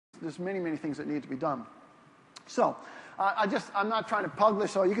there's many, many things that need to be done. So I'm not trying to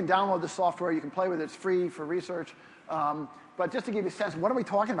publish, so you can download the software, you can play with it, it's free for research. But just to give you a sense, what are we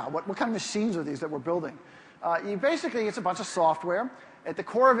talking about? What kind of machines are these that we're building? Basically, it's a bunch of software. At the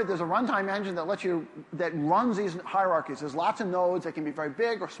core of it, there's a runtime engine that runs these hierarchies. There's lots of nodes that can be very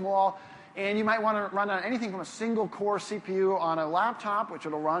big or small. And you might want to run on anything from a single core CPU on a laptop, which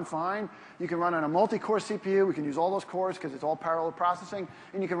it'll run fine. You can run on a multi-core CPU. We can use all those cores because it's all parallel processing.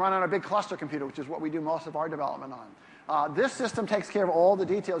 And you can run on a big cluster computer, which is what we do most of our development on. This system takes care of all the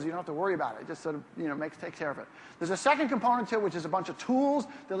details. You don't have to worry about it. It just sort of takes care of it. There's a second component to it, which is a bunch of tools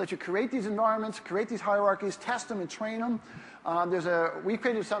that let you create these environments, create these hierarchies, test them, and train them. We've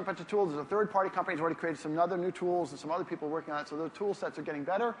created a bunch of tools. There's a third-party company that's already created some other new tools, and some other people are working on it. So those tool sets are getting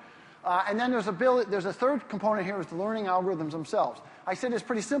better. And then there's a third component here is the learning algorithms themselves. I said it's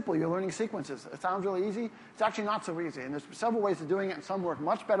pretty simple. You're learning sequences. It sounds really easy. It's actually not so easy. And there's several ways of doing it, and some work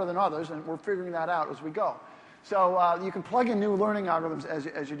much better than others, and we're figuring that out as we go. So you can plug in new learning algorithms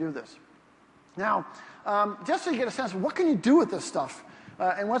as you do this. Now, just so you get a sense of what can you do with this stuff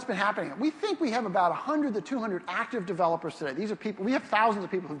and what's been happening. We think we have about 100 to 200 active developers today. These are people. We have thousands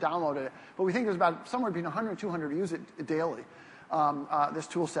of people who've downloaded it, but we think there's about somewhere between 100 and 200 who use it daily. This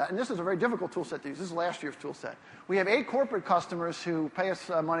tool set. And this is a very difficult tool set to use. This is last year's tool set. We have 8 corporate customers who pay us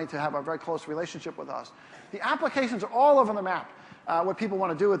money to have a very close relationship with us. The applications are all over the map, what people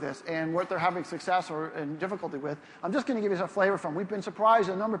want to do with this and what they're having success and difficulty with. I'm just going to give you some flavor from. We've been surprised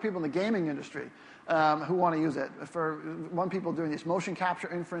at a number of people in the gaming industry who want to use it. For one, people doing this motion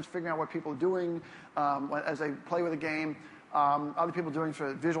capture inference, figuring out what people are doing as they play with a game. Other people doing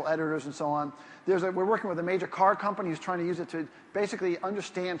for visual editors and so on. We're working with a major car company who's trying to use it to basically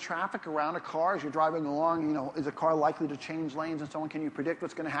understand traffic around a car as you're driving along. Is a car likely to change lanes and so on? Can you predict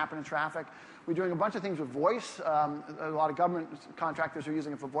what's going to happen in traffic? We're doing a bunch of things with voice. A lot of government contractors are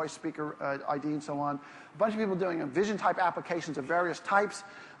using it for voice speaker ID and so on. A bunch of people doing vision-type applications of various types.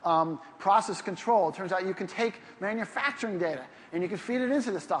 Process control. It turns out you can take manufacturing data and you can feed it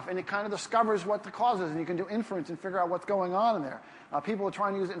into this stuff, and it kind of discovers what the cause is, and you can do inference and figure out what's going on in there. People are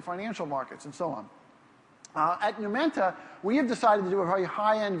trying to use it in financial markets and so on. At Numenta, we have decided to do a very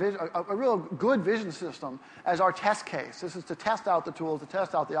high-end, a real good vision system as our test case. This is to test out the tools, to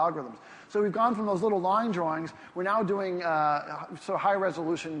test out the algorithms. So we've gone from those little line drawings. We're now doing sort of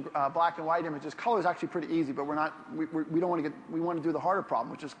high-resolution black and white images. Color is actually pretty easy, but we want to do the harder problem,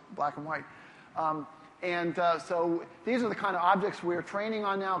 which is black and white. So these are the kind of objects we're training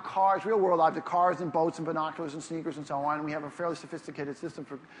on now, cars, real-world objects, cars and boats and binoculars and sneakers and so on. And we have a fairly sophisticated system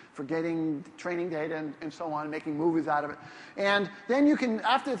for getting training data and so on, and making movies out of it. And then you can,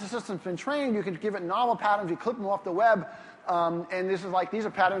 after the system's been trained, you can give it novel patterns. You clip them off the web. And these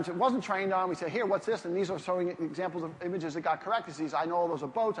are patterns it wasn't trained on. We say, here, what's this? And these are showing examples of images that got correct. I know those are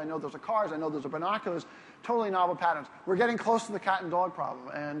boats. I know those are cars. I know those are binoculars. Totally novel patterns. We're getting close to the cat and dog problem.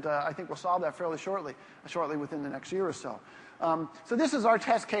 And I think we'll solve that fairly shortly within the next year or so. So this is our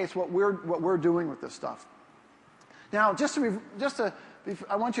test case, what we're doing with this stuff. Now,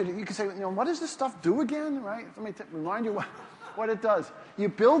 I want you can say, what does this stuff do again, right? Let me remind you what it does. You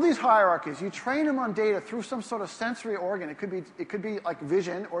build these hierarchies. You train them on data through some sort of sensory organ. It could be like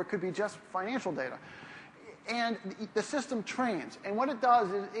vision, or it could be just financial data. And the system trains. And what it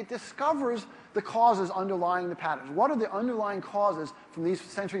does is it discovers the causes underlying the patterns. What are the underlying causes from these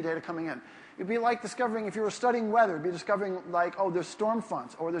sensory data coming in? It'd be like discovering, if you were studying weather, it'd be discovering like, there's storm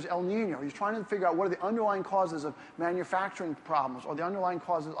fronts, or there's El Nino. You're trying to figure out what are the underlying causes of manufacturing problems, or the underlying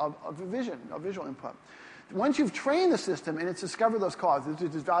causes of visual input. Once you've trained the system and it's discovered those causes,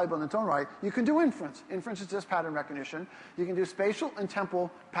 which is valuable in its own right, you can do inference. Inference is just pattern recognition. You can do spatial and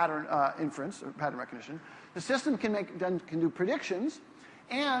temporal pattern inference, or pattern recognition. The system can do predictions,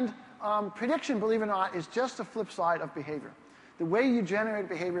 and prediction, believe it or not, is just the flip side of behavior. The way you generate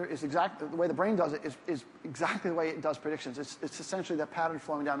behavior is exactly the way the brain does it is exactly the way it does predictions. It's essentially that pattern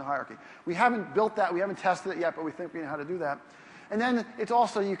flowing down the hierarchy. We haven't built that. We haven't tested it yet, but we think we know how to do that. And then it's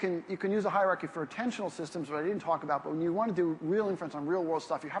also, you can use a hierarchy for attentional systems, which I didn't talk about, but when you want to do real inference on real-world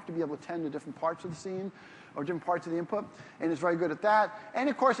stuff, you have to be able to attend to different parts of the scene or different parts of the input, and it's very good at that. And,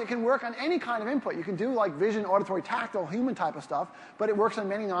 of course, it can work on any kind of input. You can do, like, vision, auditory, tactile, human type of stuff, but it works on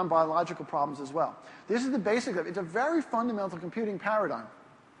many non-biological problems as well. This is the basic of it. It's a very fundamental computing paradigm.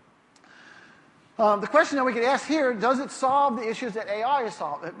 The question that we could ask here, does it solve the issues that AI has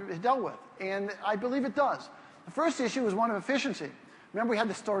dealt with? And I believe it does. The first issue was one of efficiency. Remember, we had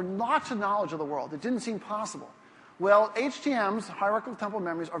to store lots of knowledge of the world. It didn't seem possible. Well, HTMs, hierarchical temporal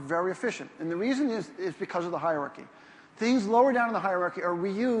memories, are very efficient. And the reason is because of the hierarchy. Things lower down in the hierarchy are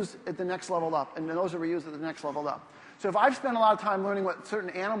reused at the next level up, and those are reused at the next level up. So if I've spent a lot of time learning what certain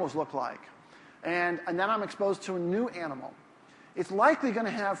animals look like, and then I'm exposed to a new animal, it's likely going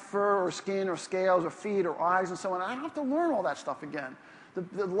to have fur or skin or scales or feet or eyes and so on. I don't have to learn all that stuff again.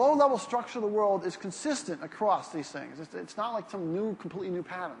 The low-level structure of the world is consistent across these things. It's not like some completely new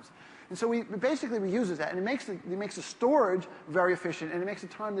patterns. And so we basically reuses that, and it makes the storage very efficient, and it makes the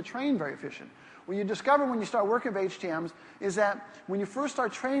time to train very efficient. What you discover when you start working with HTMs is that when you first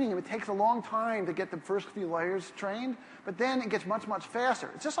start training them, it takes a long time to get the first few layers trained, but then it gets much, much faster.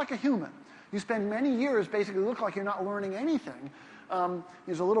 It's just like a human. You spend many years basically look like you're not learning anything.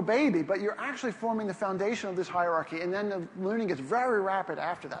 As a little baby, but you're actually forming the foundation of this hierarchy, and then the learning gets very rapid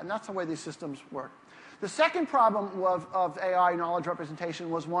after that, and that's the way these systems work. The second problem of AI knowledge representation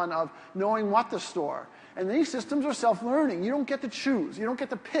was one of knowing what to store. And these systems are self-learning. You don't get to choose. You don't get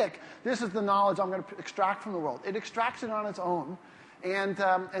to pick, this is the knowledge I'm going to extract from the world. It extracts it on its own, and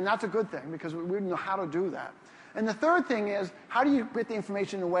that's a good thing, because we know how to do that. And the third thing is, how do you get the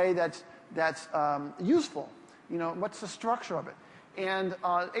information in a way that's useful? What's the structure of it? And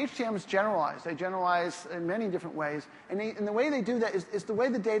HTMs generalize. They generalize in many different ways. And the way they do that is the way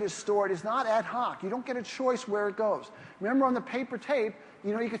the data is stored is not ad hoc. You don't get a choice where it goes. Remember on the paper tape,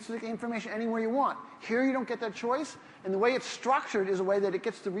 you can stick the information anywhere you want. Here you don't get that choice. And the way it's structured is a way that it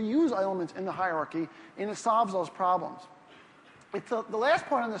gets to reuse elements in the hierarchy, and it solves those problems. The last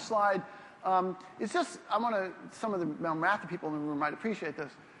point on this slide is just, some of the math people in the room might appreciate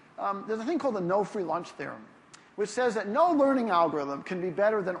this. There's a thing called the no free lunch theorem, which says that no learning algorithm can be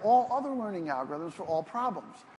better than all other learning algorithms for all problems.